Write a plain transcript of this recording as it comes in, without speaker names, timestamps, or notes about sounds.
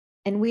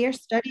and we are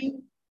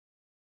studying.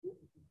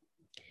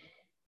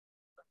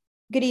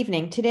 Good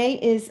evening. Today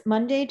is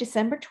Monday,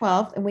 December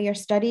 12th, and we are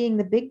studying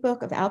the Big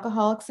Book of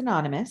Alcoholics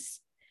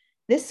Anonymous.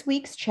 This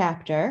week's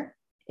chapter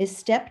is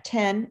Step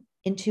 10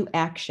 into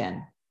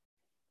Action.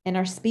 And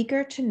our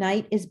speaker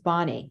tonight is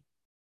Bonnie.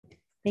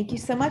 Thank you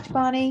so much,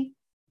 Bonnie.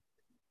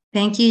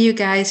 Thank you, you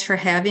guys, for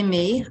having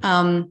me.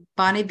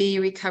 Bonnie B.,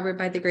 recovered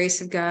by the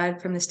grace of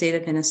God from the state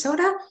of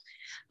Minnesota.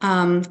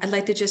 I'd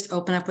like to just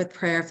open up with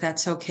prayer, if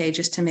that's okay,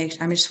 just to make,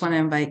 I just want to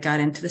invite God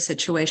into the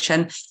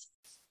situation.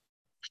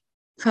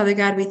 Father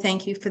God, we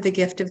thank you for the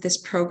gift of this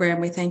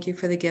program. We thank you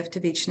for the gift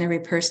of each and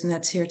every person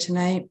that's here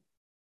tonight.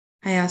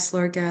 I ask,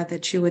 Lord God,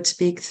 that you would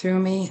speak through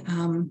me.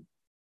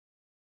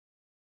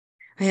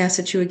 I ask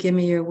that you would give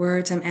me your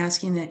words. I'm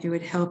asking that you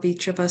would help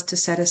each of us to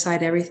set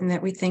aside everything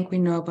that we think we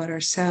know about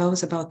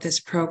ourselves, about this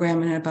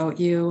program, and about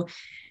you,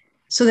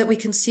 so that we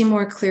can see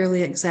more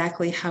clearly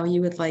exactly how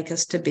you would like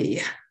us to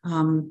be,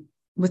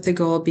 with the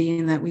goal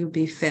being that we would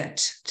be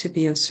fit to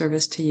be of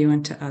service to you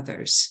and to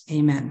others.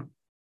 Amen.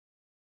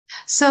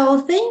 So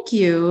thank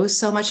you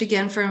so much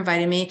again for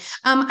inviting me.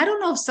 I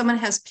don't know if someone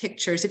has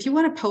pictures. If you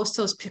want to post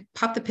those,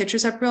 pop the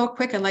pictures up real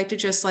quick. I'd like to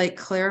just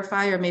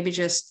clarify, or maybe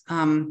just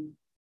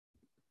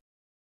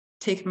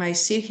take my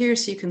seat here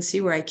so you can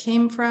see where I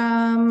came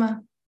from. I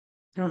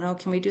don't know.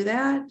 Can we do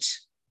that?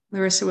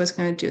 Larissa was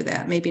going to do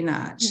that. Maybe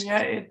not. Yeah,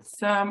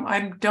 it's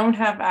I don't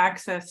have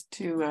access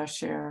to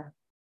share.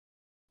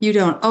 You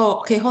don't? Oh,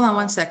 okay. Hold on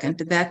one second.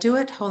 Did that do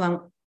it? Hold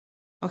on.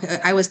 Okay,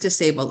 I was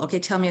disabled. Okay,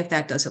 tell me if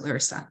that does it,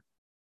 Larissa.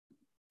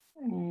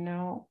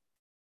 No.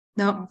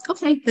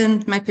 Okay,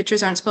 then my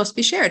pictures aren't supposed to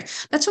be shared.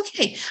 That's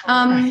okay.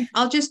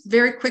 I'll just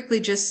very quickly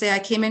just say I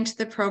came into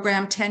the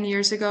program 10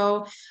 years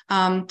ago.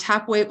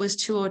 Top weight was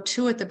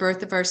 202 at the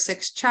birth of our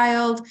sixth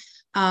child.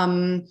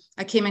 I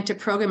came into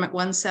program at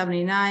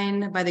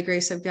 179. By the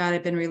grace of God,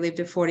 I've been relieved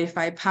of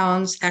 45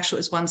 pounds. Actually,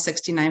 it was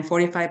 169,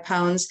 45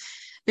 pounds.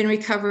 Been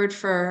recovered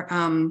for,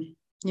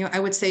 I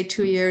would say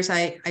 2 years.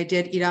 I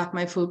did eat off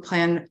my food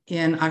plan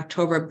in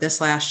October of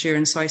this last year.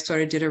 And so I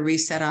sort of did a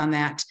reset on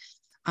that.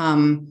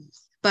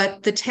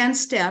 But the 10th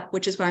step,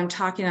 which is what I'm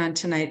talking on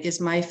tonight,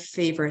 is my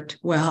favorite.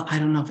 Well, I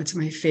don't know if it's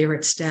my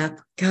favorite step.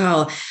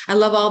 God, I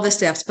love all the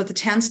steps, but the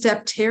 10th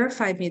step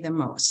terrified me the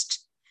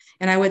most.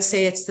 And I would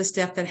say it's the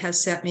step that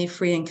has set me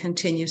free and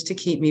continues to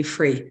keep me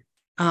free.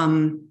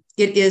 It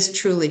is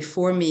truly,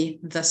 for me,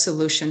 the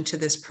solution to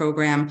this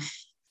program.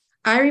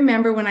 I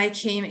remember when I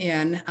came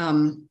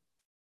in,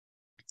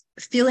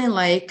 feeling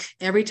like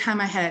every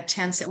time I had a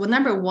 10 step, well,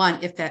 number one,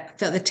 the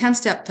 10th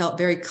step felt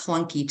very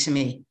clunky to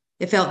me.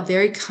 It felt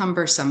very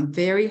cumbersome,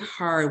 very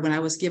hard. When I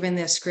was given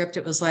this script,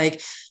 it was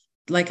like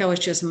I was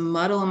just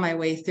muddling my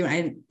way through.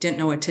 I didn't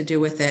know what to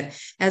do with it.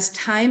 As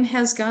time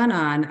has gone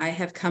on, I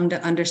have come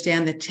to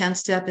understand the 10th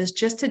step is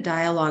just a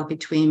dialogue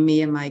between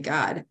me and my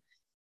God.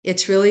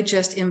 It's really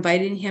just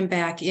inviting him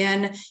back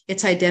in.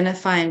 It's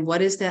identifying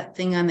what is that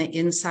thing on the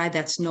inside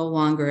that's no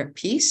longer at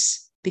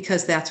peace,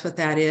 because that's what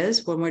that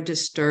is. When we're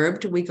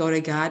disturbed, we go to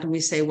God and we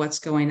say, what's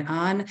going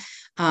on?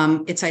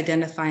 It's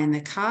identifying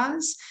the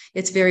cause.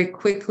 It's very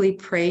quickly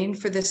praying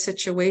for this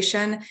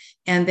situation.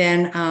 And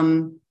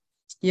then,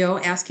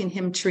 asking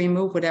him to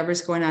remove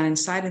whatever's going on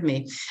inside of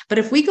me. But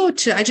if we go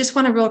to, I just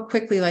want to real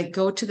quickly,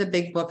 go to the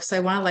big book. So I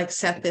want to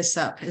set this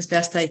up as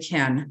best I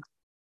can.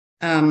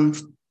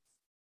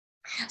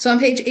 So on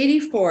page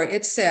 84,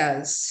 it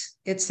says,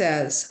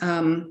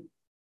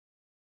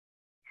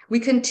 we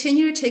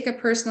continue to take a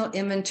personal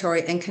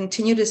inventory and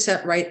continue to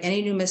set right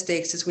any new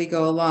mistakes as we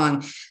go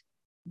along.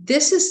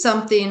 This is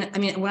something,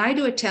 when I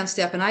do a 10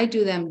 step, and I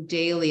do them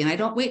daily, and I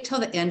don't wait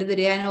till the end of the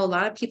day. I know a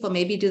lot of people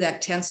maybe do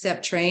that 10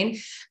 step train.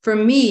 For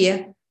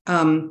me,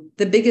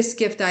 the biggest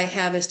gift I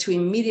have is to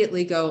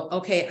immediately go,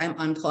 okay, I'm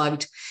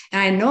unplugged.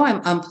 And I know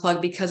I'm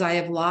unplugged because I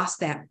have lost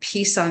that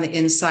peace on the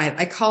inside.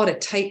 I call it a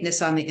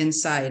tightness on the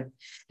inside.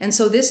 And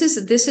so this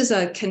is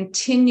a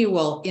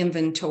continual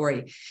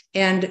inventory.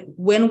 And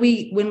when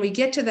we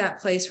get to that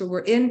place where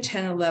we're in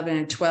 10, 11,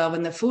 and 12,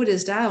 and the food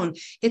is down,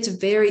 it's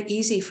very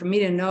easy for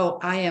me to know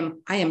I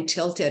am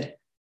tilted.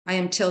 I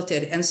am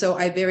tilted. And so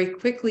I very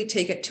quickly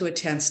take it to a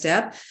 10th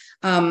step.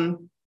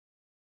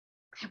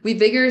 We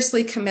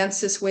vigorously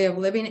commence this way of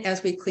living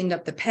as we cleaned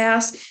up the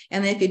past.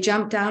 And then if you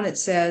jump down, it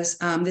says,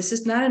 this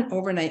is not an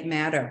overnight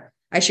matter.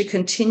 I should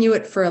continue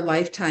it for a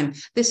lifetime.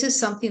 This is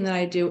something that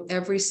I do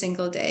every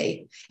single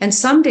day. And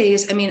some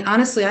days,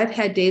 honestly, I've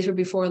had days where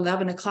before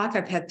 11 o'clock,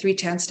 I've had 3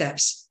 10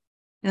 steps.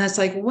 And it's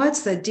like,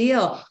 what's the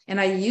deal? And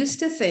I used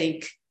to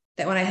think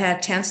that when I had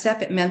a 10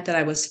 step, it meant that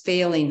I was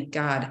failing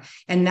God.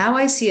 And now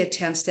I see a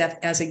 10 step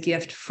as a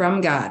gift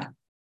from God,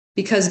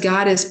 because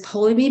God is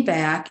pulling me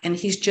back and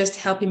he's just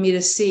helping me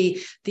to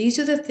see these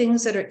are the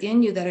things that are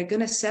in you that are going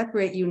to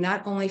separate you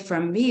not only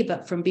from me,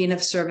 but from being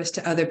of service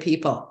to other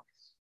people.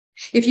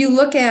 If you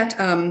look at,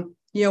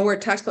 where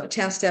it talks about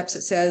 10 steps,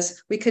 it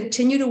says, we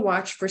continue to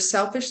watch for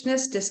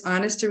selfishness,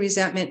 dishonesty,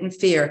 resentment, and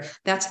fear.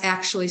 That's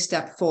actually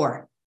step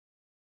 4.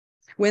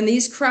 When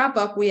these crop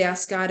up, we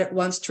ask God at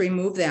once to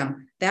remove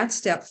them. That's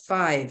step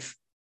 5.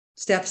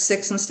 step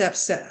 6 and step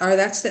 7, or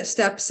that's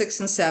step 6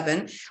 and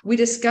 7. We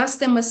discuss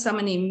them with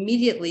someone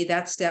immediately.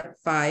 That's step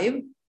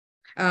 5.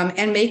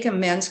 And make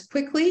amends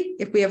quickly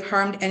if we have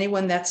harmed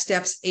anyone. That's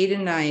steps 8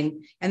 and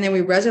 9. And then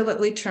we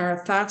resolutely turn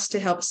our thoughts to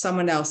help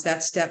someone else.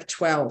 That's step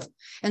 12.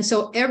 And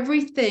so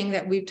everything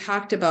that we've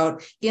talked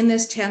about in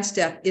this 10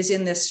 step is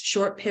in this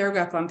short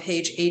paragraph on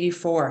page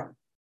 84.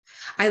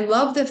 I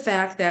love the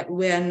fact that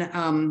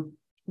when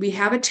we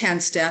have a 10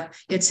 step,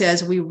 it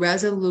says we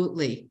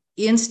resolutely,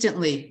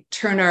 instantly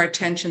turn our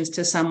attentions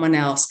to someone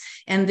else.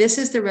 And this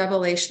is the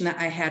revelation that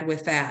I had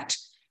with that.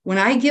 When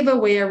I give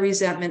away a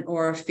resentment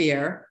or a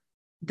fear,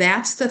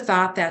 that's the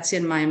thought that's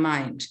in my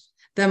mind.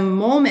 The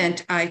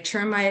moment I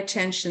turn my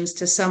attentions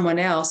to someone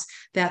else,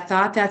 that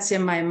thought that's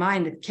in my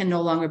mind can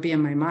no longer be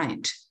in my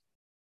mind.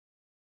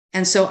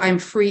 And so I'm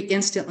free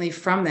instantly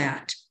from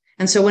that.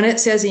 And so when it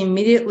says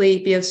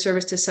immediately be of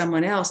service to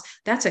someone else,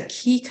 that's a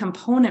key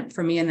component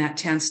for me in that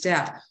 10th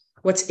step.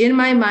 What's in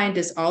my mind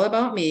is all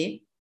about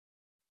me.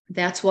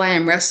 That's why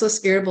I'm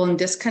restless, irritable, and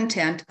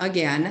discontent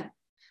again.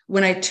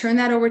 When I turn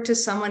that over to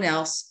someone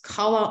else,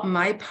 call out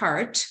my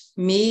part,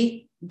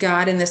 me,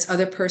 God, and this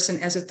other person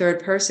as a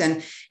third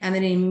person, and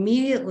then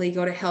immediately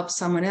go to help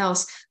someone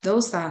else,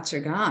 those thoughts are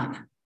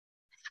gone.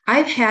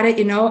 I've had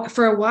it,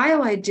 for a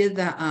while I did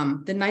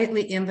the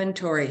nightly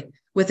inventory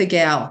with a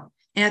gal.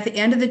 And at the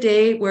end of the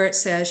day where it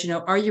says,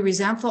 are you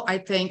resentful? I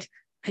think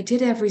I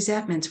did have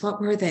resentments. What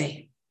were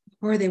they?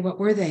 What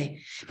were they?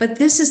 But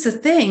this is the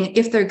thing.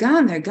 If they're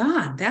gone, they're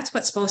gone. That's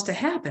what's supposed to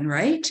happen,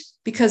 right?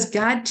 Because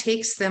God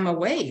takes them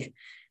away.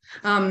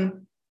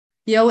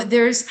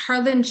 There's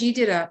Harlan G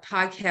did a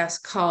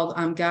podcast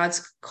called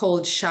God's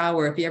Cold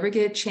Shower. If you ever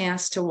get a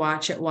chance to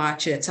watch it.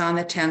 It's on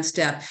the 10th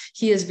step.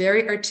 He is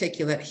very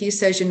articulate. He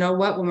says, you know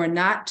what? When we're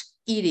not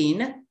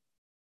eating,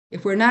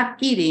 if we're not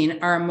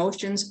eating, our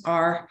emotions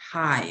are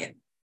high.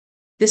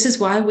 This is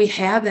why we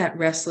have that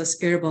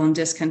restless, irritable, and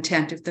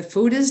discontent. If the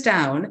food is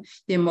down,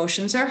 the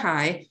emotions are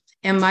high,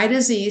 and my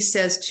disease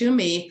says to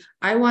me,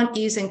 I want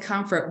ease and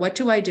comfort. What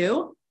do?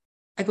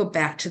 I go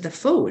back to the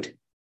food.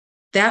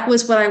 That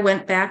was what I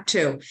went back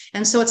to.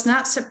 And so it's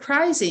not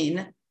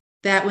surprising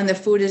that when the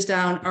food is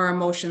down, our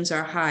emotions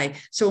are high.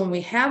 So when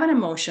we have an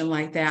emotion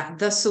like that,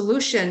 the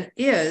solution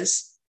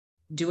is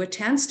do a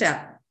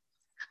 10-step.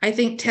 I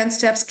think 10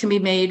 steps can be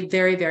made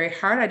very, very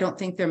hard. I don't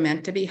think they're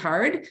meant to be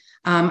hard.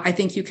 I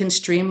think you can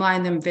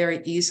streamline them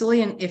very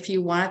easily. And if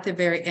you want at the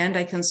very end,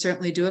 I can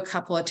certainly do a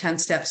couple of 10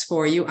 steps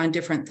for you on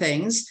different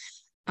things.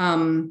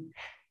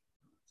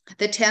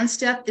 The 10th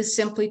step is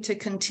simply to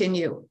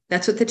continue.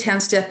 That's what the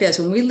 10th step is.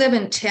 When we live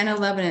in 10,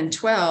 11, and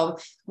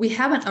 12, we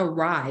haven't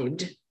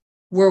arrived.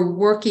 We're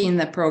working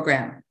the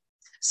program.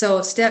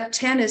 So step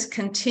 10 is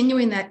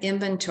continuing that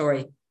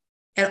inventory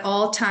at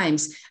all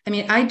times. I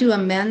mean, I do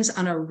amends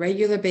on a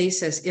regular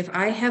basis. If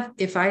I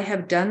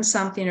have done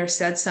something or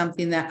said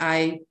something that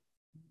I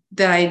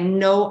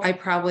know I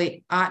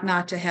probably ought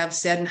not to have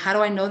said. And how do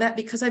I know that?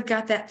 Because I've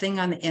got that thing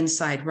on the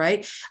inside,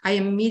 right? I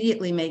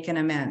immediately make an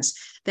amends.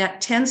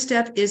 That 10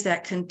 step is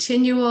that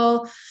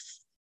continual,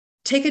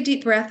 take a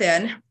deep breath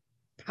in,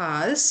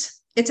 pause.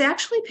 It's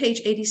actually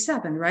page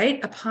 87,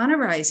 right? Upon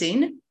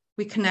arising,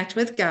 we connect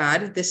with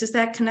God. This is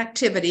that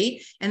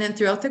connectivity. And then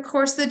throughout the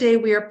course of the day,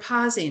 we are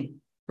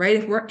pausing, right?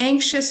 If we're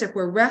anxious, if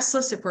we're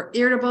restless, if we're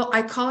irritable,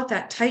 I call it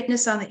that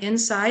tightness on the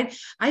inside.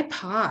 I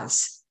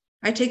pause.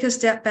 I take a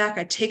step back,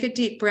 I take a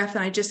deep breath,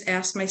 and I just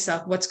ask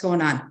myself, what's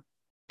going on?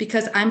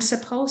 Because I'm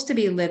supposed to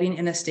be living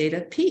in a state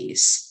of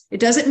peace.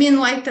 It doesn't mean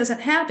life doesn't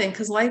happen,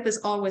 because life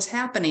is always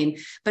happening,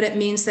 but it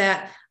means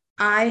that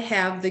I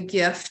have the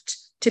gift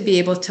to be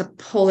able to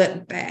pull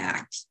it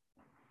back,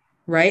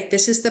 right?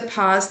 This is the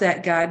pause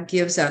that God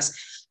gives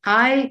us.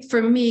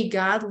 For me,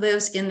 God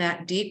lives in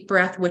that deep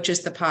breath, which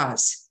is the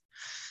pause.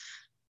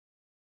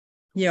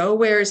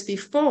 Whereas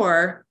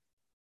before,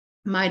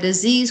 my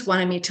disease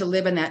wanted me to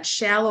live in that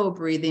shallow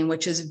breathing,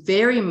 which is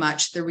very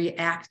much the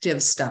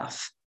reactive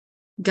stuff.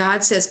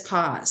 God says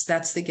pause.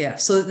 That's the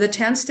gift. So the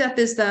 10th step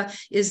is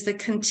the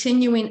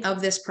continuing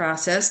of this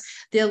process.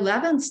 The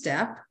 11th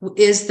step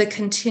is the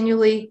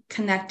continually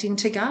connecting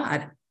to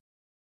God.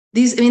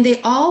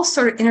 They all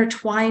sort of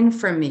intertwine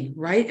for me,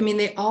 right?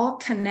 They all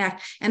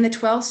connect. And the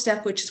 12th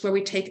step, which is where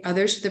we take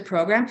others to the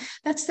program,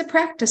 that's the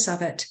practice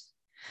of it.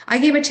 I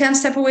gave a 10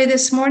 step away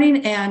this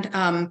morning,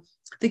 and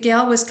the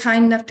gal was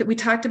kind enough we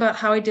talked about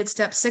how I did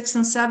step 6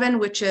 and 7,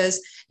 which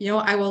is,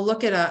 I will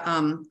look at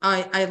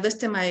I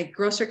listed my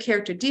grosser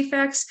character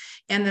defects,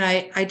 and then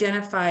I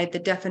identified the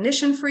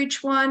definition for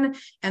each one.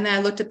 And then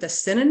I looked at the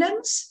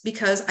synonyms,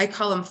 because I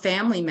call them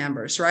family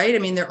members, right?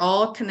 They're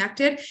all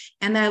connected.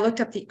 And then I looked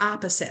up the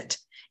opposite.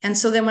 And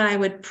so then when I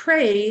would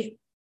pray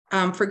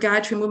for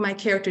God to remove my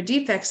character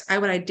defects, I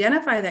would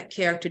identify that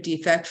character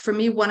defect. For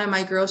me, one of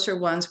my grosser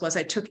ones was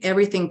I took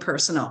everything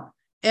personal.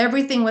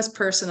 Everything was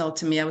personal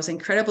to me. I was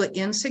incredibly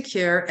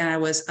insecure, and I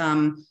was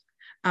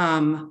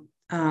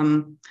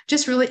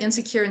just really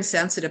insecure and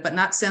sensitive, but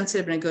not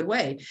sensitive in a good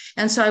way.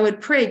 And so I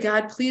would pray,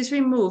 God, please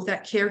remove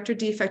that character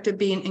defect of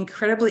being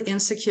incredibly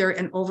insecure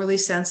and overly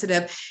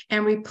sensitive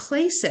and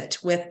replace it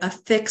with a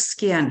thick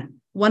skin,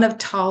 one of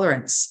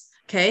tolerance.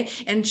 Okay.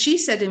 And she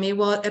said to me,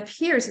 well, it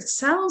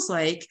sounds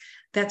like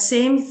that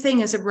same thing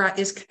is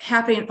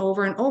happening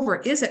over and over.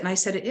 Is it? And I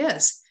said, it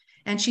is.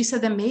 And she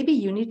said, then maybe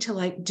you need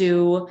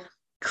to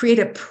create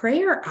a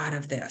prayer out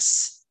of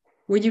this,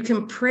 where you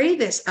can pray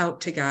this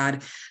out to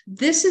God.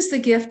 This is the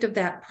gift of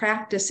that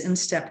practice in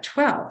step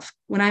 12.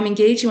 When I'm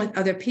engaging with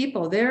other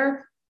people,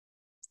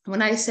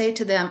 when I say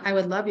to them, I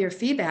would love your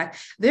feedback,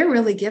 they're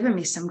really giving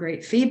me some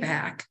great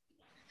feedback.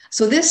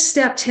 So this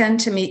step 10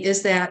 to me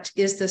is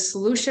the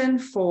solution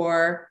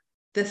for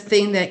the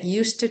thing that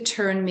used to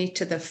turn me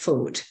to the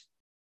food.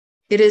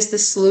 It is the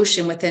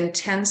solution within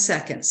 10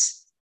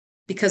 seconds,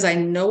 because I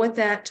know what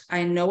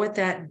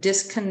that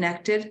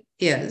disconnected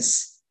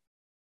is.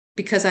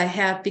 Because I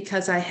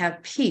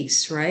have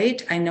peace,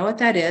 right? I know what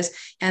that is.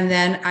 And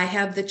then I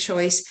have the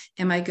choice.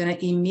 Am I going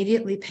to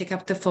immediately pick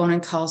up the phone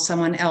and call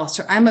someone else?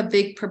 Or I'm a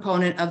big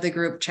proponent of the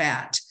group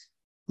chat.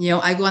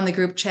 I go on the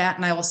group chat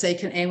and I will say,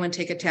 can anyone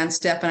take a 10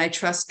 step? And I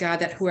trust God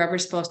that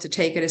whoever's supposed to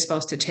take it is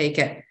supposed to take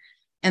it.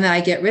 And then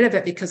I get rid of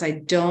it because I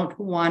don't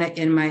want it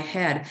in my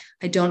head.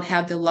 I don't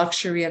have the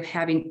luxury of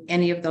having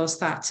any of those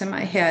thoughts in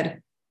my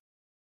head.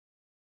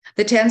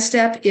 The 10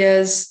 step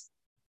is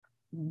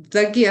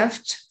the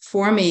gift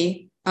for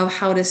me of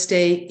how to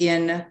stay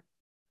in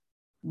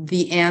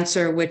the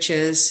answer, which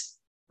is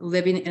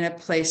living in a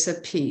place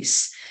of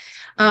peace.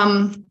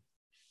 I'm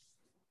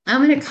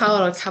going to call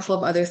out a couple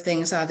of other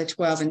things out of the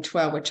 12 and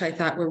 12, which I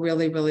thought were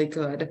really, really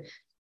good.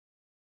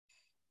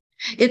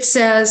 It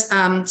says,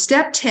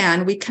 step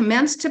 10, we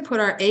commence to put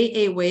our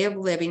AA way of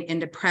living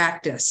into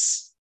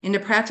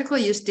practical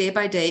use day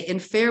by day in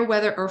fair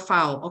weather or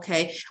foul.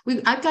 Okay.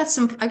 I've got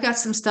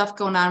some stuff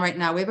going on right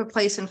now. We have a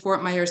place in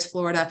Fort Myers,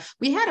 Florida.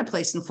 We had a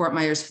place in Fort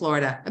Myers,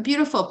 Florida, a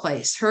beautiful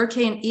place.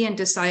 Hurricane Ian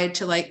decided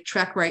to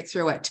trek right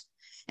through it.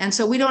 And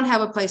so we don't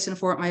have a place in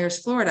Fort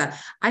Myers, Florida.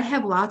 I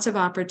have lots of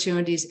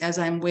opportunities as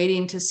I'm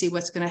waiting to see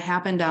what's going to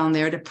happen down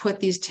there to put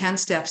these 10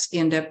 steps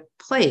into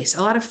place.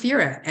 A lot of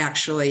fear,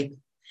 actually.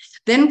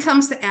 Then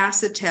comes the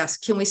acid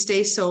test. Can we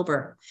stay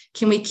sober?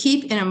 Can we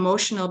keep an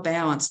emotional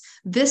balance?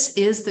 This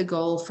is the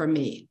goal for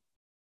me.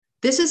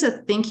 This is a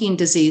thinking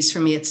disease for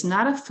me. It's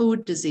not a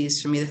food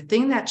disease for me. The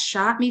thing that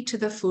shot me to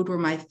the food were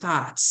my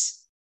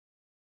thoughts.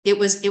 It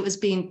was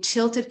being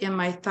tilted in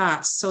my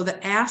thoughts. So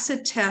the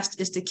acid test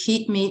is to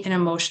keep me in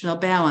emotional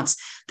balance.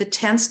 The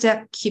 10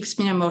 step keeps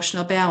me in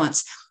emotional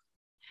balance.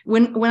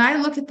 When I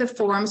look at the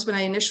forums, when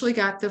I initially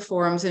got the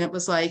forums, and it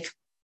was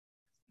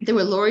there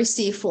were Lori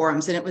C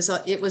forums, and it was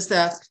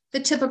the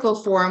typical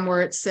forum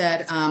where it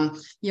said,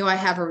 I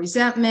have a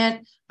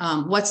resentment.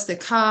 What's the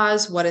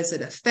cause? What does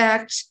it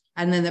affect?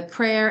 And then the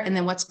prayer, and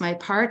then what's my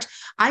part?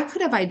 I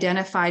could have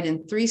identified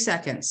in 3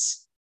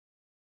 seconds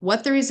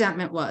what the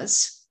resentment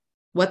was,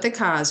 what the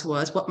cause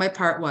was, what my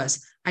part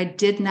was. I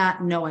did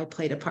not know I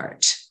played a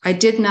part. I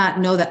did not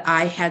know that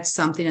I had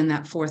something in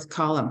that 4th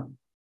column.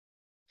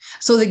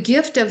 So the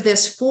gift of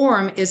this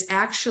form is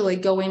actually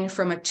going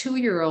from a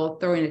 2-year-old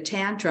throwing a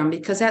tantrum,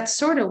 because that's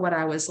sort of what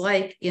I was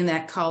like in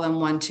that column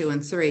 1, 2,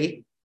 and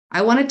 3.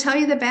 I want to tell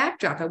you the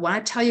backdrop. I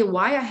want to tell you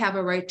why I have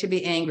a right to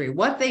be angry,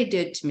 what they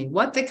did to me,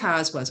 what the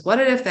cause was, what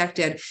it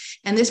affected.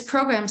 And this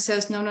program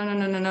says,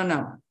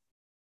 no.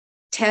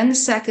 10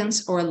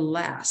 seconds or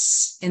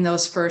less in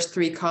those first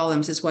 3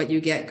 columns is what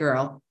you get,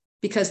 girl,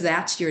 because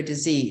that's your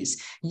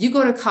disease. You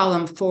go to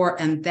column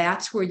 4, and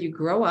that's where you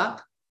grow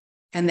up.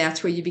 And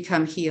that's where you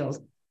become healed.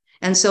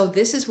 And so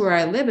this is where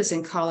I live, is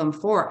in column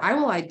 4. I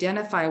will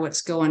identify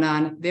what's going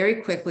on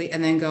very quickly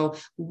and then go,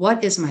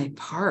 what is my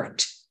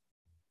part?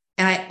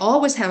 And I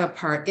always have a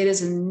part. It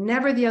is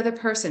never the other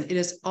person. It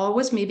is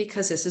always me,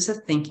 because this is a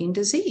thinking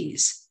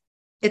disease.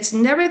 It's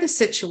never the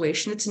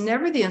situation. It's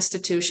never the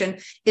institution.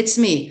 It's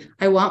me.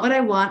 I want what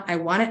I want. I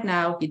want it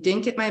now. You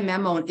didn't get my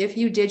memo. And if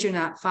you did, you're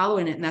not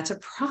following it. And that's a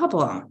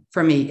problem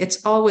for me.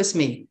 It's always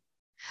me.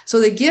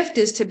 So the gift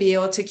is to be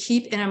able to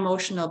keep an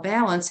emotional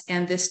balance.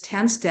 And this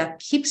 10 step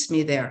keeps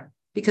me there,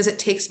 because it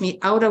takes me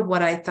out of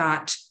what I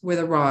thought were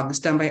the wrongs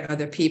done by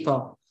other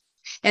people.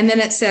 And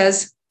then it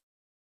says,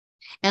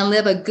 and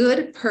live a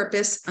good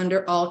purpose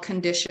under all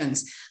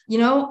conditions. I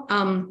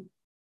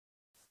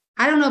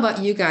don't know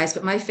about you guys,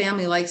 but my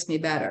family likes me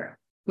better.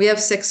 We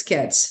have 6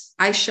 kids.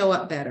 I show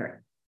up better.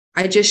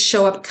 I just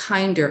show up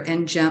kinder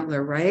and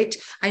gentler, right?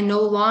 I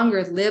no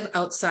longer live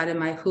outside of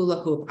my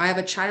hula hoop. I have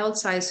a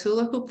child-sized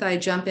hula hoop that I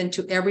jump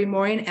into every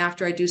morning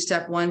after I do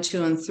step 1,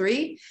 2, and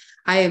 3.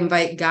 I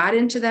invite God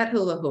into that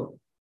hula hoop.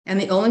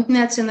 And the only thing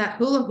that's in that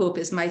hula hoop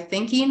is my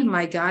thinking,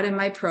 my God, and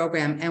my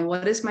program. And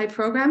what is my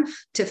program?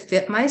 To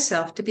fit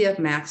myself to be of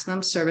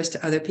maximum service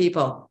to other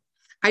people.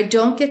 I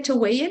don't get to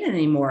weigh in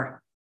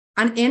anymore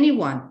on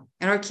anyone.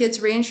 And our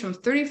kids range from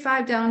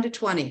 35 down to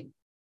 20.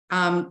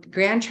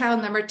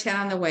 Grandchild number 10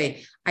 on the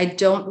way. I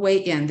don't weigh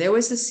in. There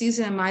was a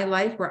season in my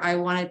life where I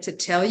wanted to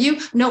tell you,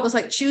 no, it was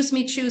like, choose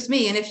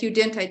me. And if you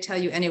didn't, I'd tell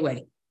you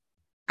anyway.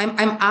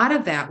 I'm out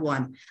of that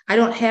one. I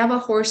don't have a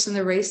horse in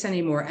the race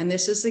anymore. And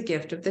this is the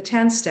gift of the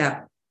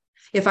 10-step.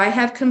 If I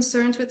have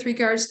concerns with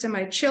regards to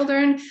my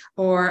children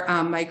or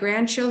my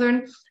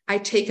grandchildren, I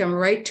take them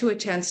right to a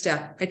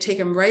 10-step. I take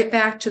them right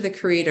back to the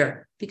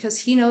Creator because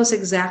He knows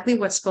exactly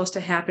what's supposed to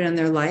happen in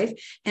their life.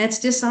 And it's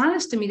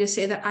dishonest to me to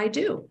say that I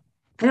do.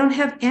 I don't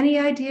have any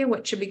idea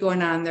what should be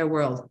going on in their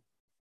world.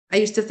 I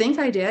used to think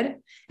I did.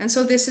 And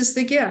so this is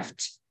the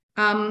gift.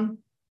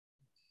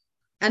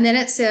 And then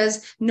it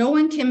says, no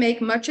one can make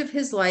much of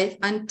his life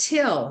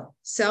until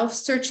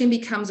self-searching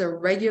becomes a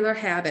regular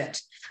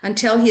habit,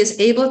 until he is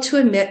able to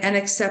admit and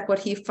accept what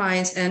he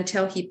finds, and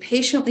until he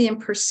patiently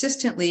and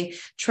persistently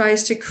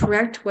tries to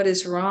correct what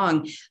is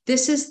wrong.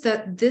 This is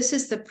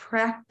the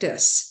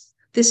practice.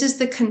 This is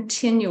the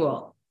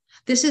continual.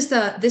 This is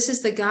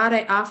the God,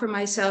 I offer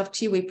myself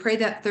to you. We pray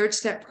that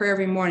 3rd-step prayer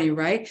every morning,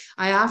 right?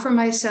 I offer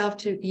myself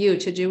to you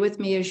to do with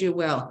me as you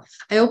will.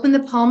 I open the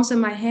palms of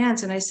my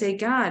hands and I say,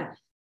 God,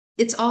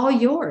 it's all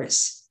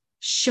yours.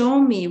 Show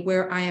me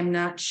where I am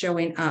not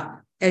showing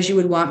up as you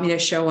would want me to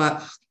show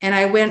up. And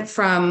I went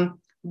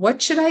from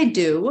what should I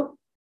do,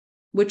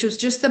 which was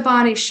just the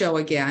body show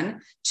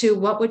again, to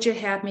what would you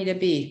have me to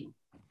be?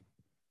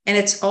 And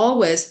it's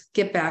always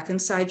get back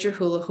inside your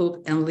hula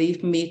hoop and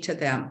leave me to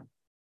them.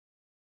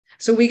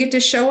 So we get to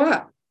show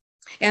up.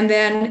 And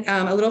then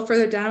a little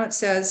further down, it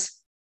says,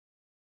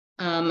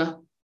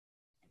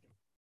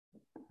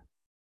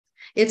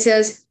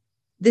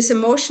 this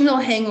emotional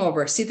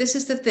hangover. See, this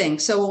is the thing.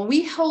 So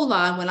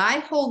when I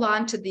hold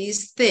on to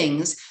these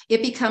things,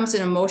 it becomes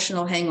an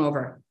emotional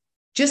hangover.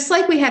 Just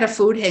like we had a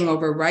food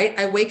hangover, right?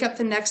 I wake up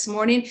the next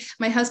morning.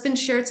 My husband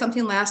shared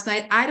something last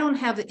night. I don't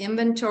have the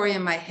inventory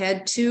in my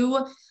head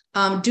to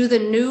do the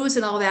news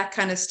and all that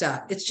kind of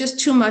stuff. It's just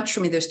too much for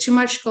me. There's too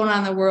much going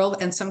on in the world.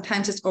 And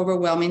sometimes it's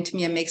overwhelming to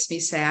me and makes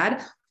me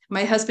sad.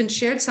 My husband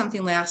shared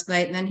something last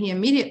night and then he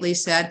immediately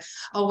said,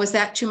 oh, was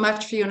that too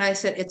much for you? And I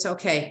said, it's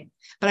okay.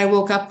 But I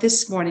woke up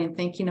this morning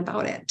thinking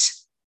about it.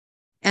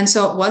 And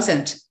so it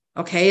wasn't.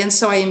 Okay. And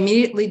so I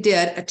immediately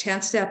did a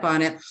 10-step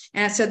on it.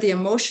 And it said the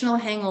emotional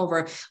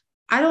hangover.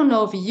 I don't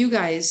know if you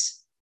guys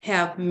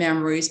have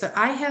memories, but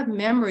I have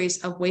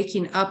memories of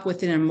waking up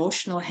with an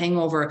emotional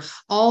hangover.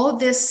 All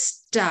this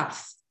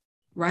stuff,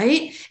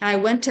 right? And I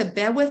went to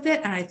bed with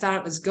it and I thought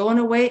it was going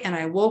away. And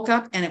I woke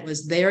up and it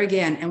was there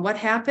again. And what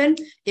happened?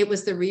 It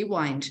was the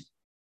rewind.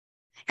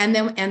 And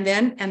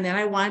then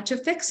I wanted to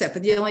fix it.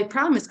 But the only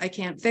problem is I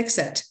can't fix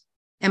it.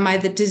 And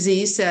the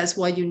disease says,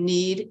 well, you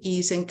need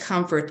ease and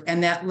comfort.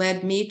 And that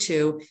led me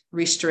to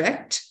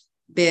restrict,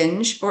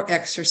 binge, or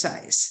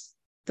exercise.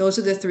 Those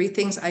are the 3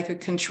 things I could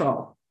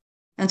control.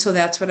 And so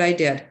that's what I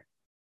did.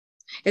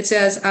 It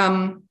says,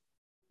 the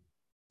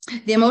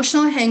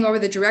emotional hangover,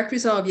 the direct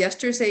result of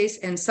yesterday's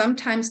and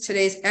sometimes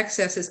today's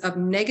excesses of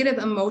negative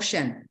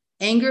emotion,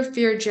 anger,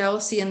 fear,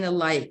 jealousy, and the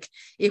like.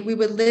 If we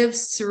would live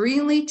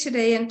serenely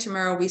today and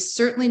tomorrow, we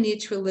certainly need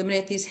to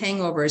eliminate these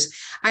hangovers.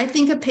 I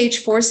think of page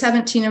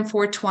 417 and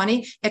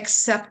 420,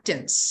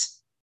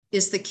 acceptance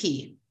is the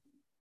key,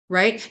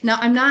 right? Now,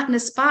 I'm not in a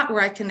spot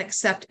where I can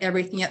accept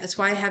everything yet. That's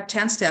why I have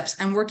 10 steps.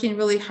 I'm working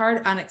really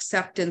hard on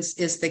acceptance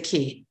is the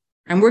key.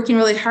 I'm working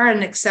really hard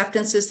and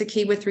acceptance is the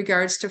key with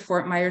regards to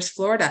Fort Myers,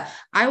 Florida.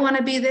 I want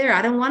to be there.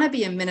 I don't want to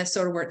be in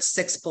Minnesota where it's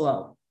 6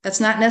 below. That's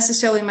not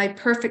necessarily my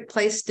perfect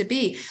place to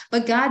be,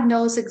 but God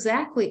knows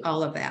exactly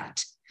all of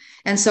that.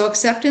 And so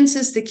acceptance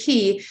is the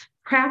key.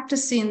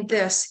 Practicing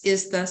this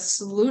is the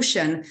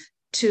solution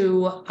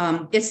to,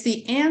 it's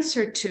the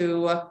answer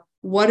to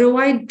what do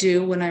I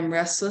do when I'm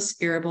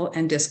restless, irritable,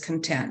 and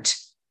discontent?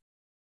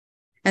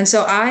 And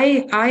so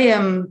I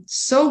am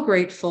so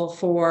grateful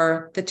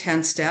for the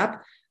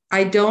 10-step.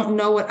 I don't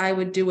know what I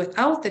would do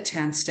without the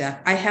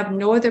 10-step. I have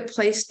no other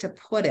place to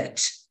put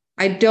it.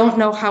 I don't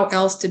know how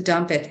else to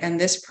dump it. And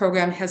this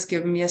program has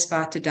given me a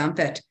spot to dump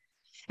it.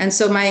 And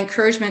so my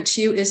encouragement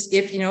to you is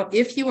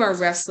if you are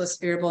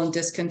restless, irritable, and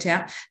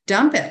discontent,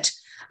 dump it.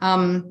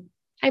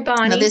 Hi,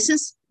 Bonnie. Now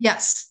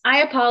yes.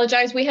 I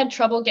apologize. We had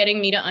trouble getting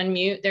me to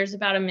unmute. There's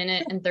about 1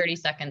 minute and 30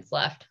 seconds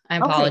left. I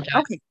apologize.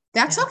 Okay.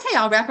 That's okay.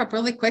 I'll wrap up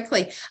really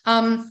quickly.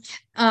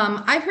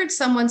 I heard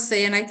someone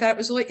say, and I thought it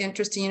was really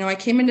interesting. I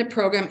came into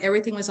program,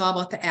 everything was all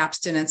about the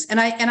abstinence. And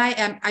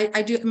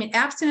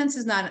abstinence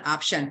is not an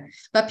option,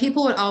 but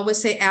people would always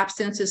say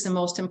abstinence is the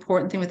most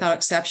important thing without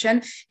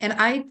exception. And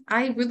I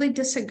really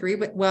disagree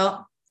with,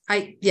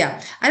 I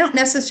don't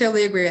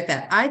necessarily agree with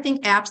that. I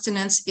think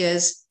abstinence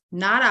is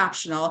not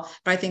optional,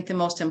 but I think the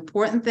most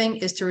important thing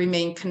is to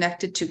remain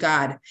connected to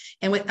God.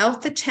 And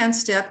without the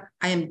 10-step,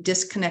 I am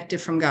disconnected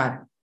from God.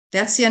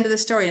 That's the end of the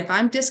story. If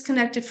I'm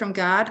disconnected from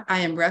God,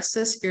 I am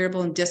restless,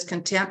 irritable, and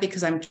discontent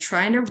because I'm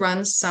trying to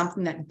run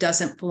something that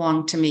doesn't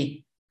belong to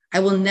me. I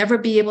will never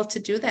be able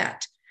to do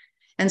that.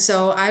 And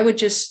so I would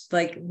just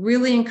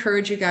really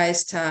encourage you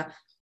guys to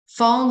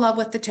fall in love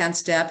with the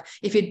 10-step.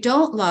 If you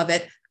don't love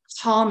it,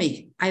 call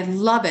me. I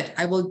love it.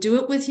 I will do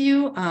it with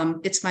you.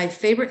 It's my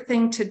favorite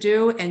thing to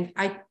do. And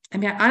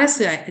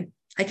honestly,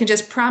 I can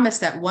just promise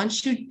that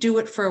once you do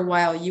it for a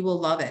while, you will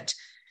love it.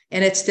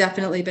 And it's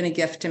definitely been a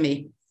gift to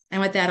me.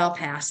 And with that, I'll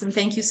pass. And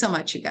thank you so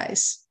much, you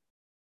guys.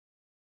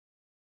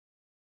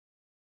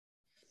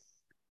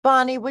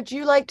 Bonnie, would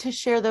you like to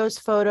share those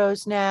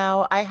photos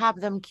now? I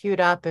have them queued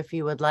up if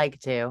you would like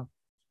to.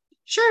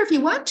 Sure, if you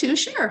want to,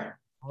 sure.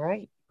 All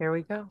right, here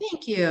we go.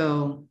 Thank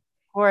you.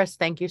 Horace,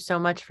 thank you so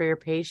much for your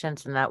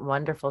patience and that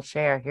wonderful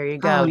share. Here you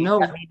go. Oh, You no,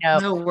 let me know,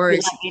 no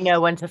worries. you let me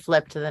know when to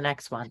flip to the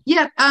next one.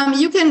 Yeah,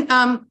 you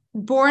can,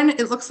 born,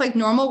 it looks like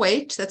normal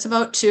weight. That's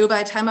about 2.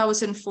 By the time I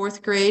was in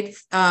 4th grade,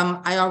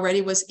 I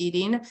already was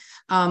eating.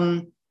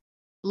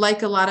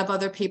 Like a lot of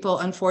other people,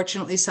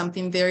 unfortunately,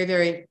 something very,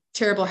 very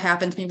terrible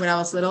happened to me when I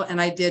was little,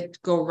 and I did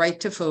go right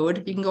to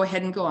food. You can go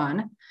ahead and go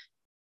on.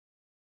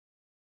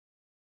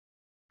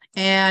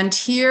 And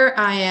here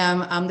I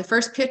am, the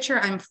first picture,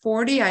 I'm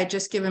 40. I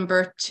just given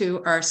birth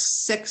to our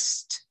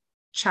 6th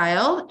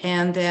child.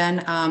 And then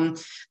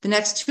the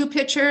next 2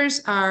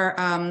 pictures are,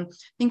 I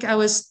think I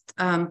was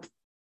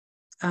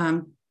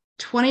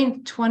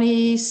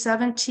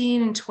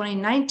 2017 and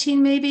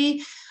 2019,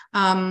 maybe.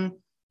 And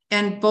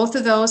both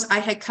of those, I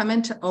had come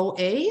into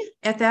OA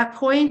at that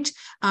point.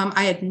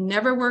 I had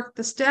never worked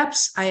the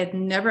steps.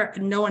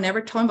 No one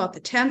ever told me about the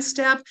 10th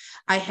step.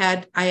 I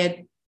had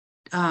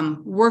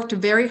worked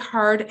very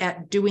hard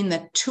at doing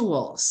the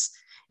tools,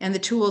 and the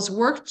tools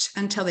worked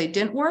until they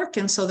didn't work.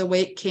 And so the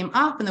weight came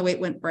up and the weight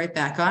went right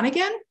back on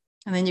again.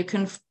 And then you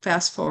can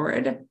fast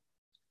forward.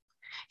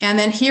 And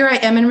then here I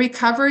am in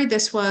recovery.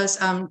 This was,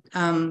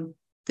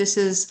 this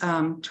is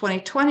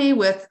 2020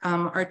 with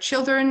our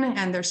children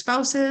and their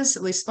spouses,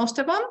 at least most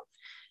of them.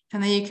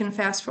 And then you can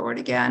fast forward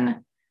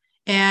again.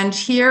 And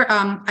here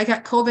I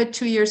got COVID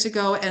 2 years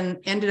ago and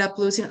ended up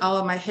losing all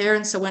of my hair.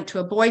 And so went to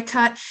a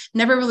boycott,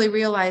 never really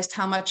realized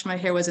how much my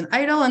hair was an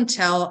idol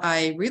until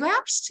I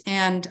relapsed,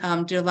 and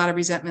did a lot of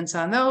resentments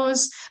on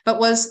those, but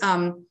was,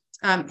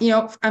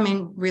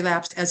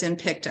 relapsed as in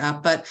picked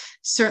up, but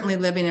certainly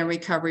living in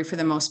recovery for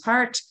the most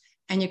part.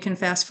 And you can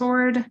fast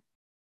forward.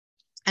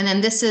 And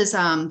then this is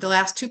the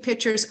last 2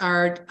 pictures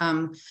are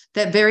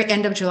that very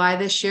end of July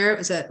this year. It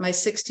was at my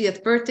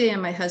 60th birthday,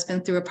 and my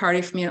husband threw a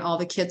party for me, and all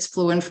the kids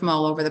flew in from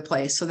all over the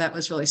place. So that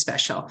was really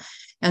special.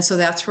 And so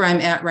that's where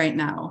I'm at right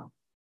now.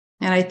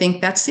 And I think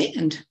that's the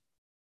end.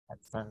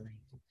 That's lovely.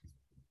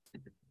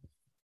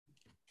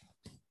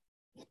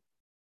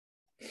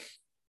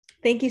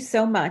 Thank you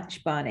so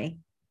much, Bonnie.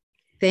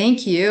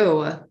 Thank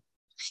you.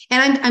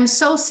 And I'm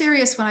so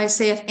serious when I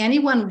say, if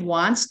anyone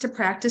wants to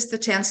practice the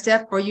 10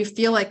 step, or you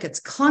feel like it's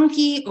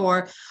clunky,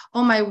 or,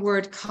 oh my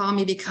word, call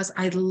me, because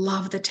I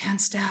love the 10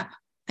 step.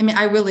 I mean,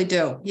 I really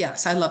do.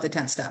 Yes, I love the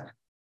 10 step.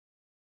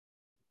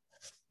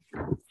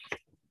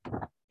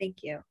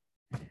 Thank you.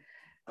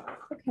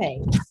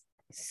 Okay.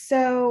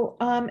 So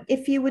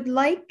if you would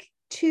like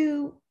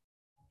to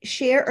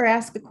share or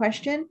ask a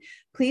question,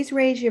 please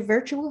raise your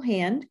virtual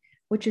hand,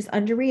 which is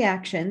under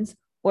reactions,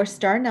 or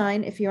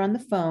 *9 if you're on the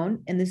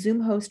phone, and the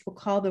Zoom host will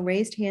call the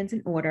raised hands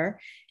in order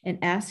and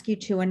ask you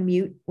to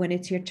unmute when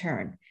it's your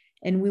turn.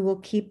 And we will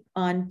keep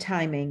on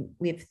timing.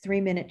 We have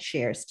 3-minute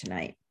shares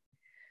tonight.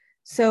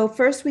 So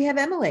first we have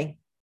Emily.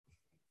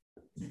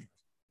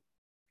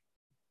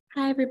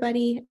 Hi,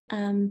 everybody.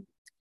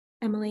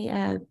 Emily,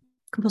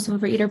 compulsive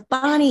overeater.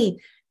 Bonnie,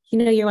 you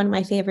know, you're one of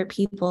my favorite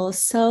people.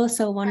 So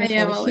wonderful.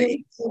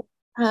 Hi,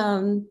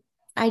 Emily.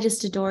 I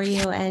just adore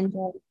you. And,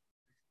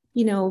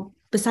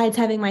 besides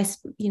having my,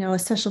 a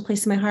special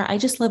place in my heart, I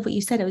just love what you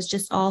said. It was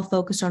just all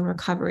focused on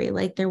recovery.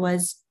 Like it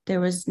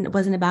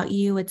wasn't about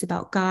you, it's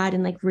about God,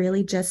 and like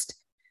really just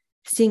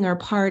seeing our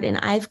part. And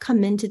I've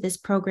come into this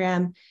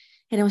program,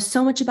 and it was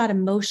so much about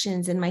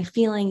emotions and my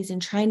feelings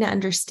and trying to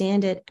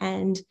understand it.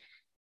 And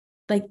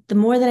like the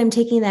more that I'm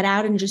taking that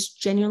out and just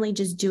genuinely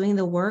just doing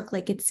the work,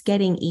 like it's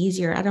getting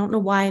easier. I don't know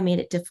why I made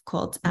it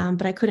difficult,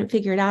 but I couldn't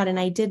figure it out. And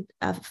I did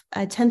a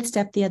 10th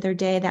step the other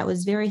day that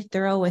was very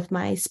thorough with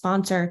my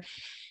sponsor,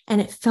 and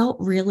it felt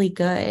really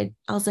good.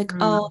 I was like,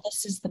 oh,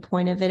 this is the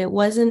point of it. It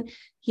wasn't,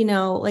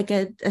 like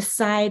a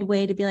side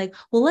way to be like,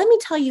 well, let me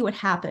tell you what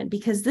happened,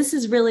 because this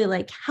is really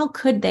like, how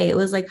could they? It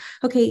was like,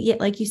 okay, yeah,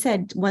 like you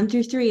said, 1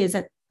 through 3 is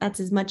that's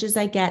as much as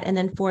I get. And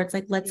then 4, it's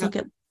like, let's look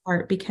at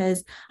part,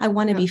 because I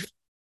want to be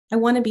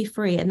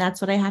free. And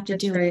that's what I have to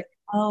do. Right.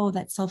 Oh,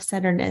 that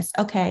self-centeredness.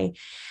 Okay.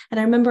 And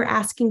I remember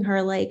asking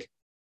her, like,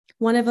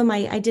 one of them,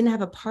 I didn't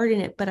have a part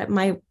in it, but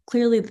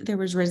clearly there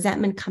was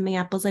resentment coming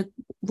up. I was like,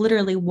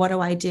 literally, what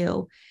do I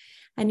do?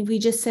 And we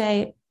just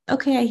say,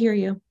 okay, I hear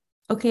you.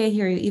 Okay, I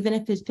hear you. Even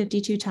if it's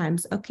 52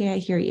 times. Okay, I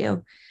hear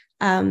you.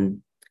 So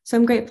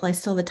I'm grateful. I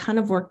still have a ton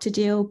of work to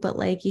do, but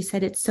like you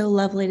said, it's so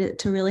lovely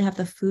to really have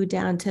the food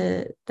down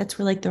that's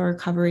where like the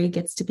recovery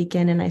gets to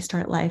begin and I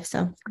start life.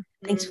 So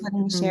thanks for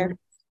letting me share.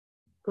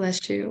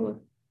 Bless you.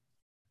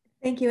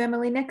 Thank you,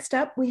 Emily. Next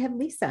up, we have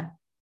Lisa.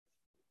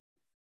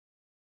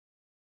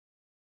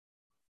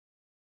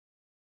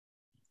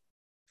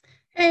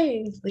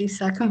 Hey,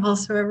 Lisa,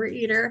 compulsive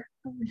overeater.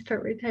 Let me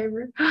start my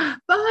timer.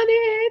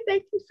 Bonnie,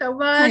 thank you so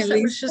much. Hi,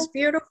 that was just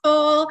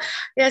beautiful.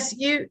 Yes,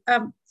 you.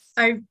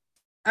 I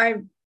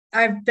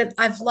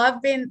I've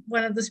loved being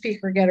one of the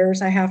speaker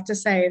getters. I have to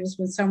say, it has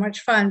been so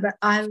much fun, but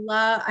I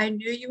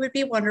knew you would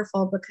be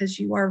wonderful because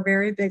you are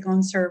very big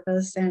on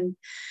service, and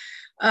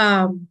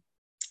um,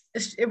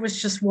 it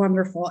was just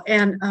wonderful.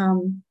 And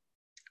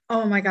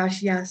oh my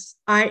gosh, yes,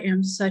 I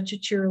am such a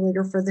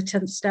cheerleader for the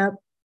 10th step.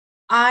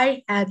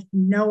 I had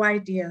no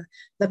idea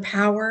the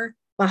power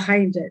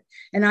behind it.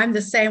 And I'm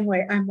the same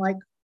way. I'm like,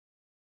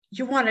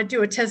 you want to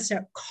do a 10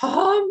 step,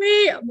 call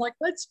me. I'm like,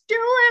 let's do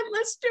it.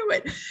 Let's do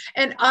it.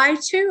 And I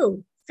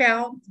too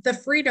found the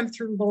freedom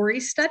through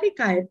Lori's study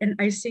guide, and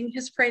I sing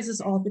his praises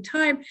all the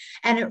time.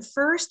 And at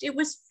first it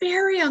was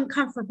very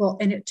uncomfortable,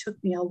 and it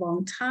took me a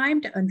long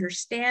time to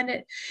understand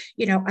it.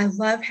 You know, I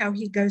love how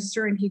he goes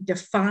through and he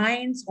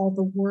defines all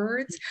the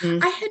words.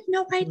 I had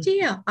no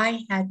idea.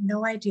 I had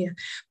no idea.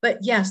 But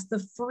yes,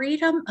 the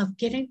freedom of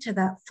getting to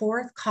that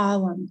fourth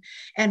column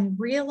and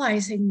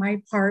realizing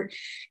my part.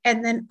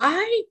 And then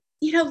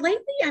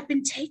lately I've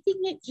been taking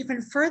it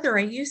even further.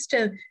 I used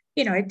to,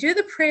 I do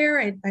the prayer,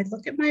 I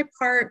look at my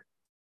part,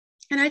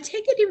 and I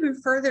take it even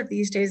further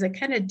these days. I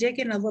kind of dig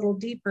in a little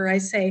deeper. I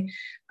say,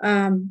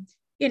 God,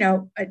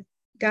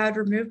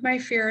 remove my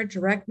fear,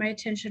 direct my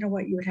attention to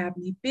what you would have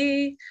me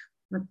be.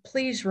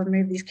 Please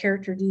remove these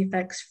character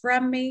defects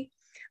from me.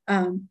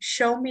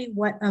 Show me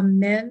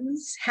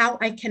how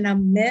I can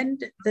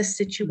amend the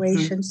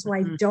situation so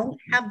I don't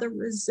have the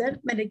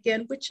resentment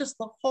again, which is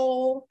the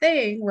whole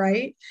thing,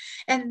 right?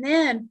 And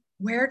then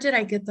where did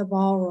I get the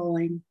ball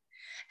rolling?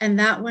 And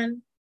that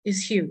one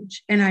is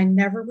huge. And I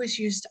never was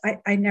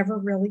I never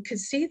really could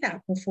see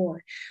that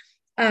before.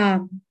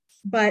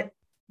 But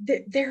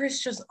there is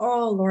just,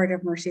 oh, Lord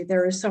have mercy.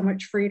 There is so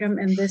much freedom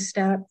in this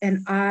step.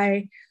 And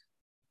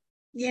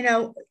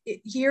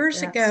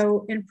years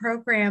ago in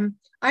program,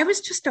 I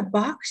was just a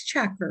box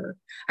checker.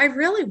 I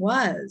really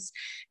was.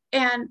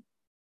 And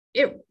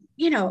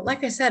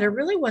like I said, it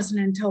really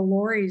wasn't until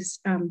Lori's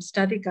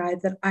study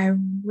guide that I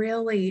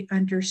really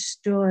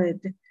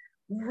understood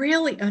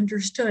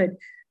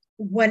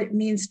what it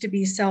means to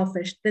be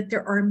selfish, that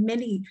there are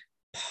many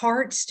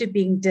parts to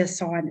being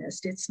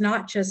dishonest. It's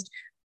not just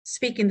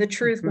speaking the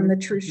truth when the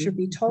truth should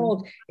be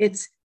told. It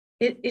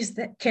is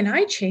that, can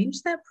I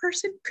change that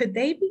person? Could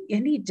they be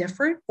any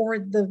different, or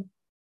the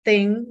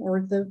thing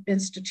or the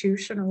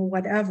institution or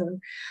whatever?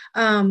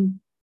 And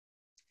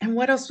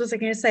what else was I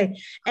going to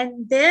say?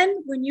 And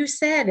then when you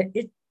said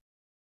it,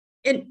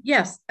 and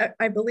yes,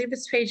 I believe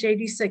it's page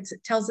 86.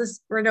 It tells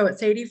us, or no,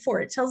 it's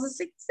 84. It tells us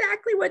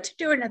exactly what to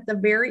do. And at the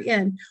very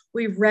end,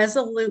 we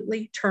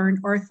resolutely turn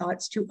our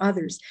thoughts to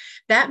others.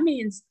 That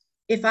means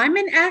if I'm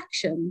in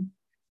action,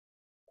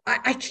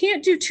 I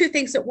can't do two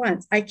things at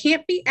once. I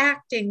can't be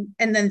acting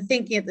and then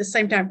thinking at the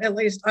same time. At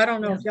least I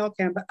don't know if y'all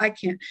can, but I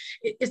can't.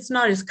 It's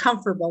not as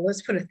comfortable.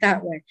 Let's put it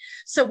that way.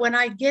 So when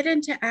I get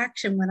into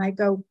action, when I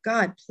go,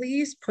 God,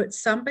 please put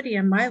somebody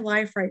in my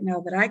life right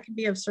now that I can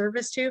be of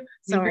service to.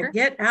 So I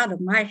get out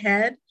of my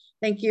head.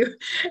 Thank you.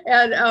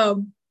 And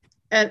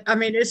I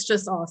mean, it's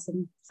just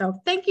awesome.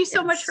 So thank you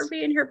so much for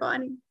being here,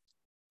 Bonnie.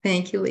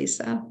 Thank you,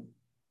 Lisa.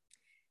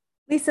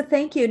 Lisa,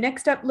 thank you.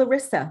 Next up,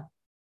 Larissa.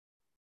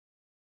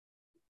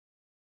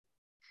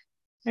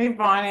 Hey,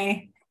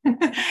 Bonnie.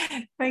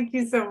 Thank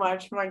you so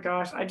much. My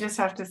gosh, I just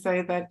have to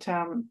say that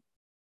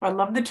I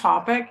love the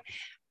topic,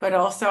 but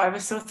also I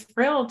was so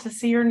thrilled to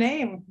see your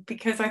name,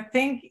 because I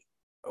think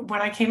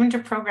when I came into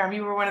program,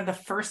 you were one of the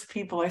first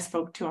people I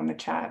spoke to on the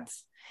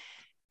chats.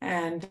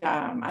 And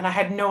I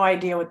had no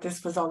idea what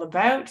this was all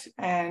about,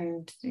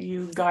 and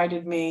you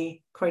guided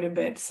me quite a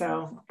bit.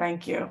 So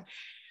thank you.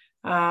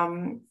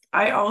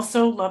 I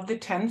also love the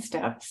 10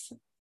 steps.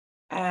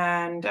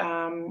 And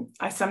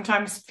I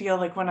sometimes feel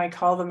like when I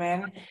call them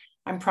in,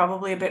 I'm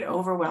probably a bit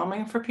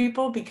overwhelming for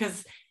people,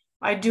 because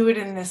I do it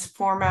in this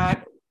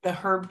format, the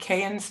Herb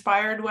K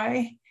inspired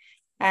way.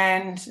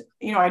 And,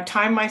 I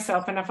time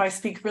myself. And if I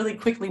speak really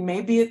quickly,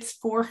 maybe it's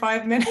 4 or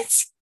 5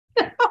 minutes.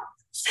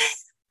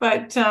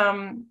 But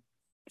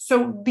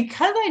so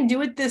because I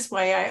do it this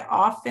way, I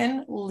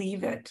often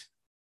leave it.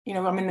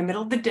 I'm in the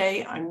middle of the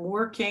day, I'm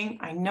working.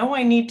 I know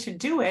I need to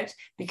do it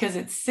because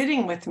it's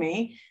sitting with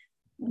me,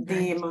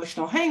 the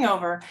emotional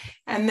hangover.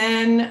 And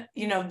then,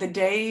 the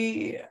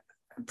day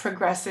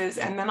progresses.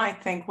 And then I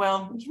think,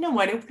 well, you know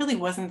what? It really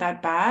wasn't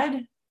that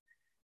bad.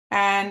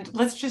 And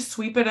let's just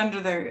sweep it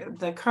under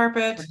the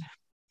carpet.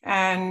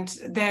 And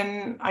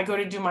then I go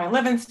to do my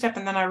 11th step.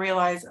 And then I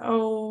realize,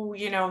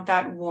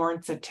 that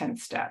warrants a 10th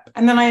step.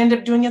 And then I end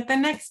up doing it the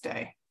next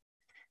day.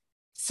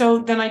 So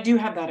then I do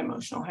have that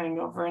emotional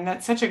hangover. And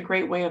that's such a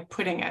great way of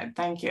putting it.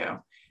 Thank you.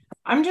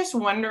 I'm just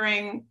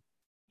wondering,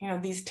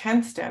 these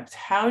 10 steps,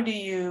 how do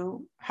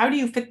you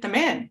fit them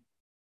in?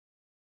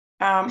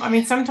 I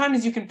mean,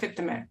 sometimes you can fit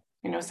them in,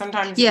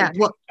 sometimes you can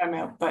take them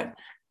out, but.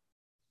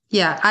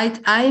 Yeah,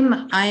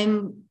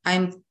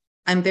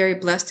 I'm very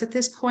blessed at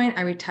this point.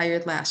 I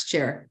retired last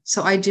year.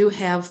 So I do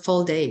have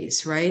full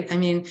days, right? I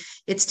mean,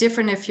 it's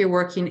different if you're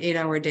working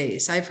 8-hour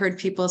days. I've heard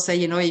people say,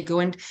 you go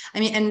in,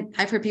 and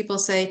I've heard people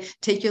say,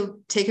 take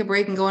a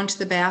break and go into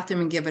the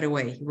bathroom and give it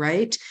away,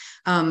 right?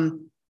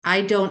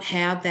 I don't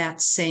have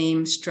that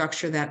same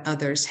structure that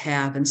others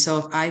have. And so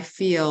if I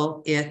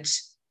feel it,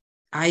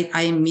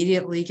 I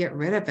immediately get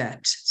rid of it.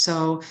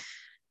 So,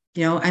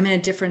 I'm in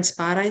a different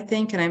spot, I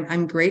think, and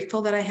I'm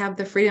grateful that I have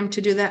the freedom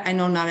to do that. I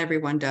know not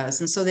everyone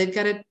does. And so they've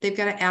got an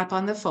app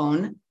on the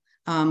phone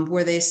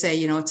where they say,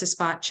 it's a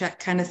spot check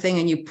kind of thing,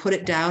 and you put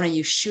it down and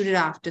you shoot it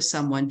off to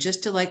someone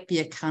just to like be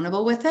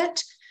accountable with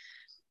it.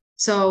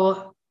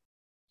 So,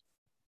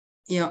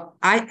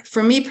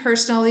 for me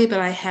personally,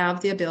 but I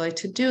have the ability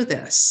to do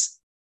this.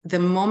 The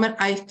moment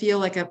I feel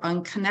like I'm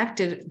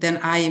unconnected, then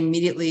I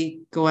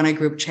immediately go on a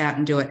group chat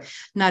and do it.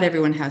 Not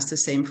everyone has the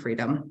same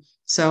freedom.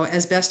 So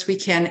as best we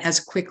can,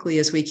 as quickly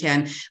as we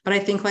can. But I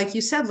think, like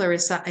you said,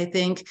 Larissa, I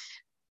think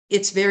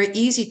it's very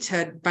easy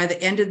to, by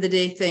the end of the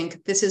day,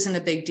 think this isn't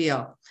a big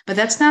deal. But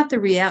that's not the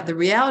reality. The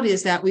reality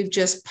is that we've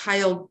just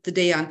piled the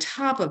day on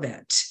top of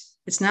it.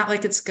 It's not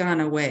like it's gone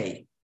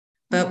away.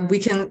 But we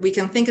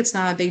can think it's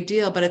not a big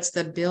deal, but it's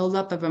the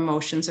buildup of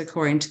emotions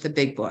according to the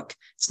big book.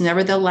 It's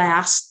never the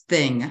last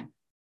thing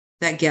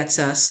that gets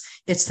us.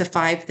 It's the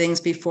 5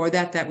 things before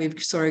that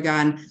we've sort of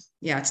gone,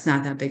 yeah, it's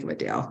not that big of a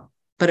deal,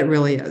 but it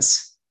really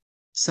is.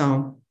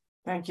 So.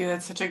 Thank you.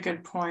 That's such a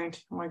good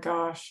point. Oh my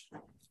gosh.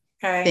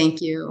 Okay. Thank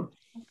you.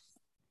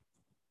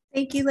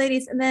 Thank you,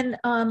 ladies. And then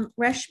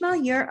Reshma,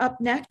 you're up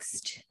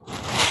next.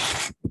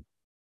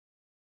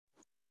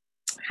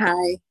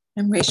 Hi.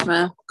 I'm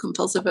Reshma,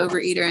 compulsive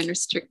overeater and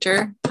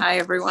restrictor. Hi,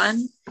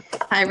 everyone.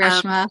 Hi,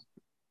 Reshma.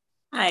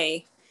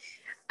 Hi.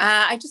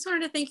 I just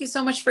wanted to thank you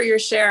so much for your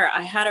share.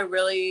 I had a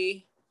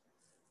really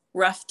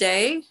rough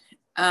day.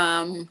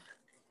 I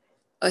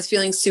was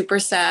feeling super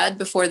sad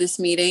before this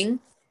meeting.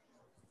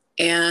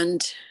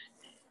 And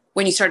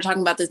when you started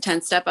talking about the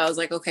 10th step, I was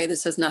like, okay,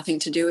 this has nothing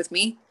to do with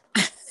me.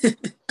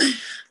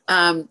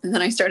 And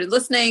then I started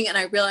listening and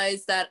I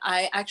realized that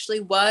I actually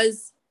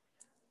was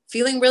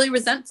feeling really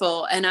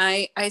resentful. And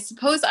I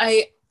suppose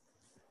I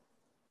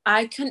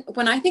can,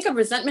 when I think of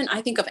resentment,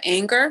 I think of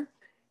anger.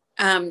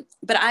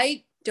 But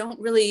I don't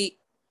really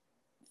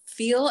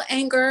feel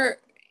anger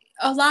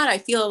a lot. I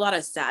feel a lot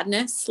of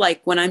sadness.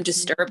 Like when I'm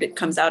disturbed, it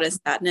comes out as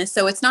sadness.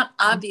 So it's not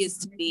obvious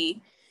to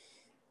me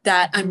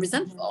that I'm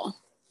resentful.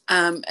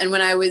 And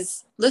when I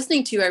was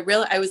listening to you,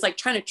 I was like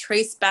trying to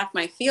trace back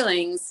my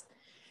feelings.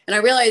 And I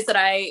realized that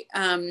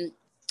I've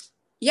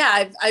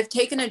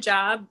taken a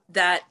job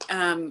that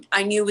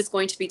I knew was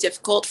going to be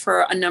difficult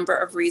for a number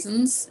of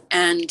reasons.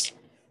 And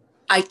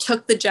I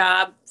took the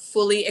job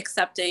fully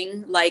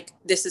accepting, like,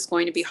 this is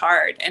going to be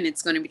hard and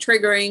it's going to be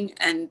triggering.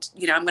 And,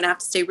 I'm going to have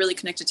to stay really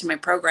connected to my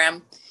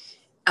program.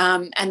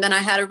 And then I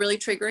had a really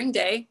triggering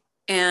day.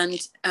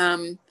 And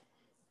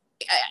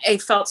I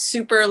felt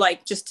super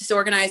like just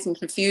disorganized and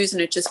confused.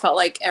 And it just felt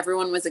like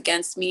everyone was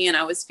against me. And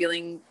I was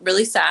feeling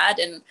really sad.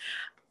 And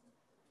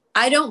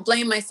I don't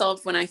blame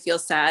myself when I feel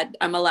sad.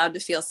 I'm allowed to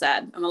feel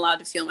sad. I'm allowed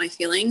to feel my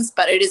feelings,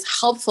 but it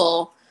is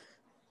helpful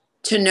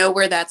to know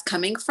where that's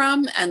coming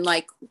from and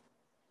like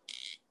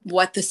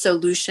what the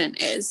solution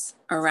is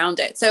around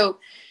it. So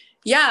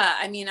yeah,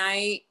 I mean,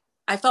 I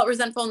felt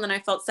resentful and then I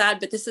felt sad,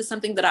 but this is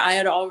something that I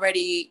had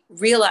already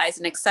realized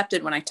and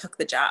accepted when I took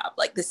the job.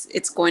 Like this,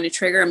 it's going to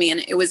trigger me.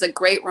 And it was a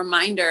great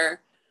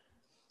reminder.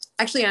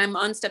 Actually, I'm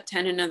on step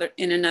 10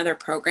 in another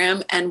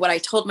program. And what I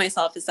told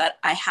myself is that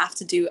I have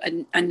to do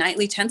a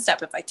nightly 10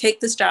 step. If I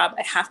take this job,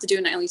 I have to do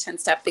a nightly 10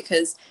 step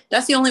because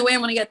that's the only way I'm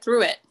going to get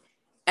through it.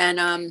 And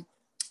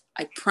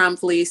I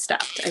promptly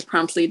stopped. I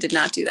promptly did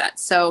not do that.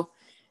 So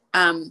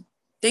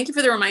thank you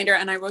for the reminder.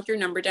 And I wrote your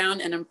number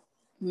down and I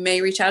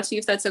may reach out to you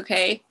if that's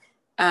okay.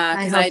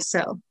 I hope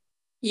so.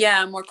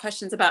 Yeah, more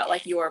questions about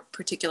like your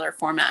particular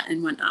format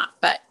and whatnot.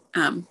 But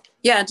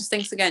yeah, just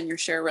thanks again. Your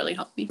share really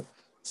helped me.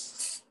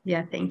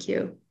 Yeah, thank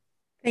you.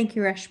 Thank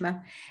you,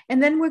 Reshma.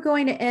 And then we're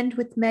going to end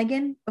with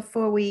Megan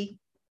before we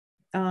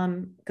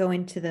go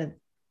into the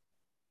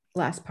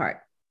last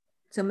part.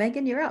 So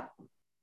Megan, you're up.